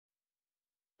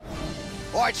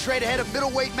All right, straight ahead, a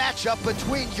middleweight matchup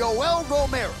between Yoel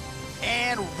Romero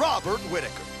and Robert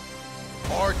Whittaker.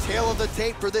 Our tale of the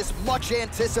tape for this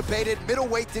much-anticipated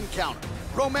middleweight encounter.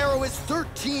 Romero is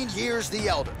 13 years the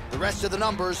elder. The rest of the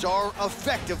numbers are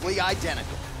effectively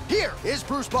identical. Here is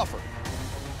Bruce Buffer.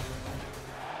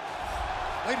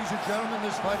 Ladies and gentlemen,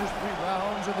 this fight is 3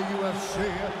 rounds in the UFC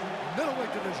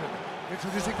middleweight division.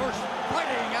 Introducing first,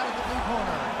 fighting out of the blue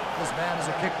corner. This man is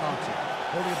a kickboxer,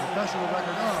 holding a professional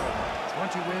record of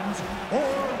 20 wins, 4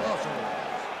 losses.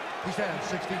 He stands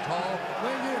 6 feet tall,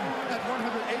 weighing in at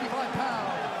 185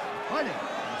 pounds. Fighting in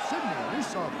Sydney, New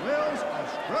South Wales,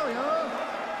 Australia,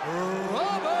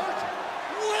 Robert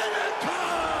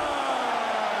Whittaker!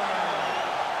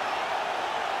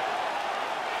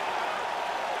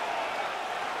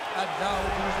 And now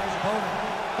introducing his opponent,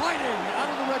 fighting out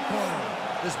of the red corner.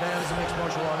 This man is a mixed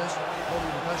martial artist, holding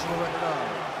a professional record of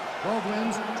 12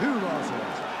 wins, 2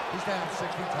 losses. He stands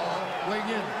 6 feet tall, weighing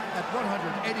in at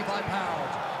 185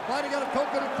 pounds. Fighting out of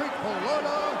Coconut Creek,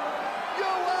 Florida,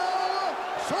 Yoel,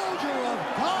 Soldier of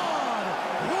God,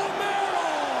 Romero!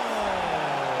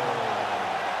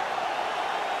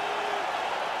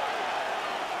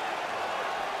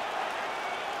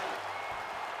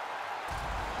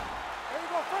 There you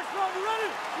go, first round, you ready?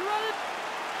 You ready?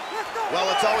 Let's go! Well,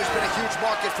 it's always been a huge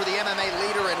market for the MMA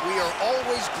leader, and we are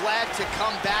always glad to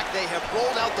come back. They have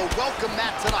rolled out the welcome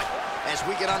mat tonight as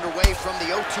we get underway from the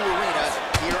O2 Arena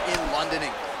here in London,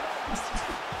 England.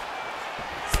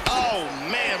 Oh,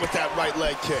 man, with that right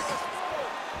leg kick.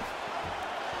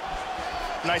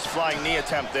 Nice flying knee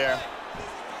attempt there.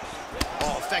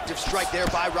 Oh, effective strike there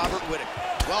by Robert Whittaker.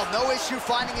 Well, no issue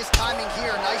finding his timing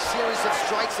here. Nice series of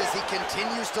strikes as he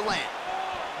continues to land.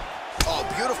 Oh,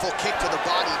 beautiful kick to the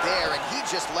body there, and he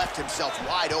just left himself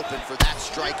wide open for that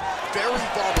strike. Very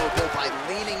vulnerable by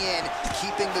leaning in,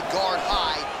 keeping the guard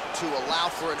high to allow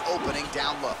for an opening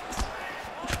down low.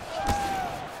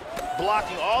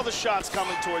 Blocking all the shots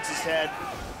coming towards his head.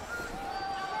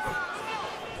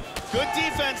 Good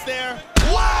defense there.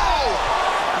 Wow!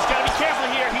 He's got to be careful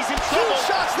here. He's in trouble. 2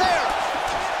 shots there.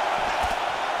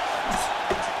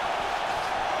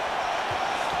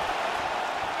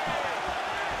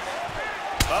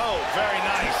 Oh, very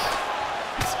nice.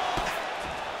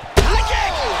 High kick!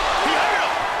 He hurt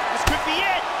him. This could be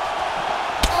it.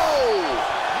 Oh,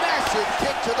 massive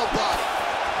kick to the body.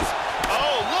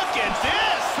 Oh, look at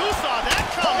this. Who saw that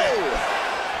coming? Oh.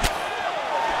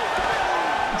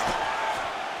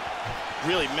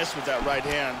 Really missed with that right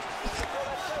hand.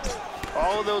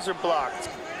 All of those are blocked.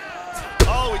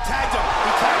 Oh, he tagged him.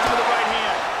 He tagged him with the right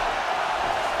hand.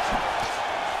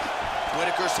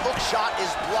 Whittaker's hook shot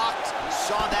is blocked.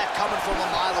 Saw that coming from a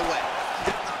mile away.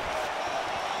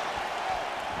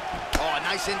 Oh, a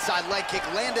nice inside leg kick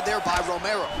landed there by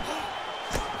Romero.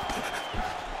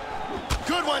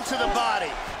 Good one to the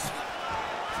body.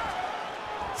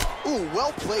 Ooh,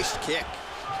 well-placed kick.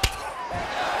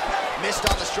 Missed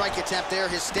on the strike attempt there.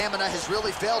 His stamina has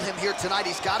really failed him here tonight.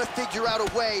 He's got to figure out a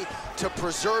way to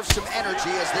preserve some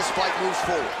energy as this fight moves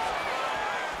forward.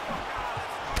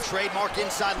 Trademark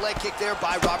inside leg kick there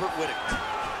by Robert Whittaker.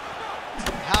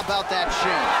 How about that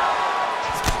shin?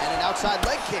 And an outside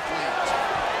leg kick lands.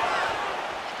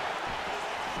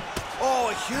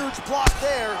 Oh, a huge block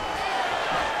there.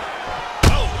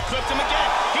 Oh, clipped him again.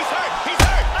 He's hurt. He's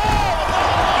hurt. Oh!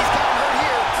 He's gotten hurt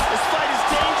here. This fight is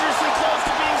dangerously close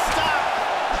to being stopped.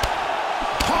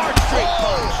 Hard straight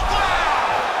punch.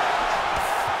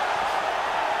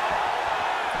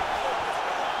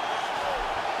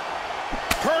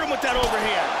 Hurt him with that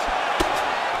overhand.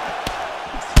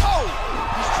 Oh!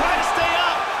 He's trying to stay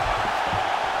up.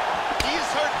 He is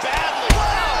hurt badly.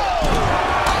 Wow!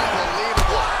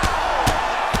 Unbelievable.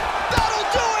 That'll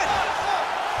do it!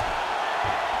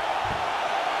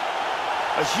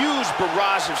 A huge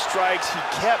barrage of strikes. He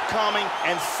kept coming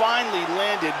and finally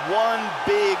landed one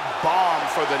big bomb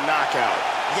for the knockout.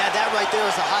 Yeah, that right there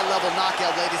is a high-level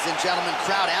knockout, ladies and gentlemen.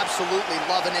 Crowd absolutely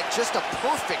loving it. Just a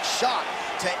perfect shot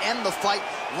to end the fight.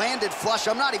 Landed flush.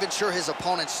 I'm not even sure his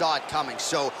opponent saw it coming.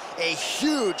 So a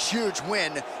huge, huge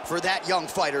win for that young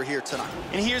fighter here tonight.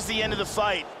 And here's the end of the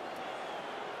fight.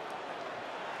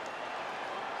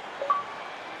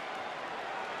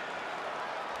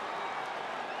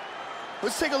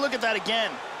 Let's take a look at that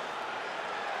again.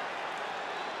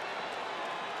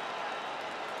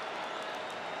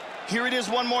 Here it is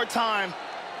one more time.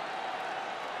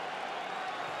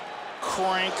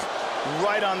 Crank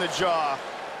right on the jaw.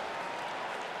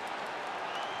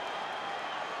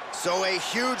 So a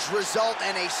huge result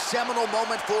and a seminal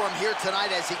moment for him here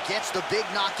tonight as he gets the big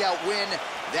knockout win.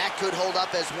 That could hold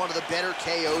up as one of the better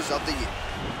KOs of the year.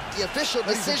 The official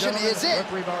decision is in.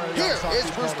 Here is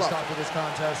Bruce Buffer. Stop to this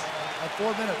contest at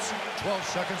 4 minutes, 12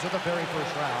 seconds of the very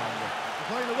first round.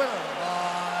 Declaring the winner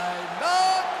by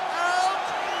knockout,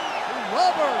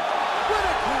 Robert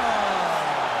Whittaker.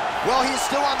 Well, he's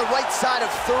still on the right side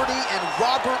of 30, and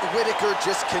Robert Whittaker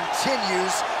just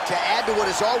continues to add to what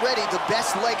is already the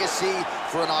best legacy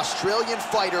for an Australian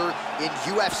fighter in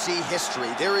UFC history.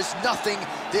 There is nothing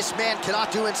this man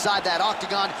cannot do inside that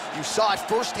octagon. You saw it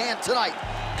firsthand tonight.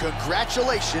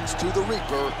 Congratulations to the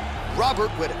Reaper,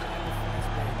 Robert Whittaker.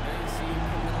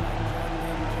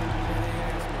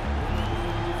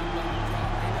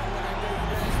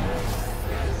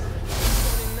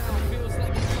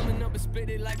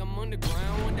 Like I'm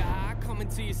underground, wonder how I come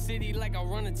into your city like I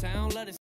run a town. Let us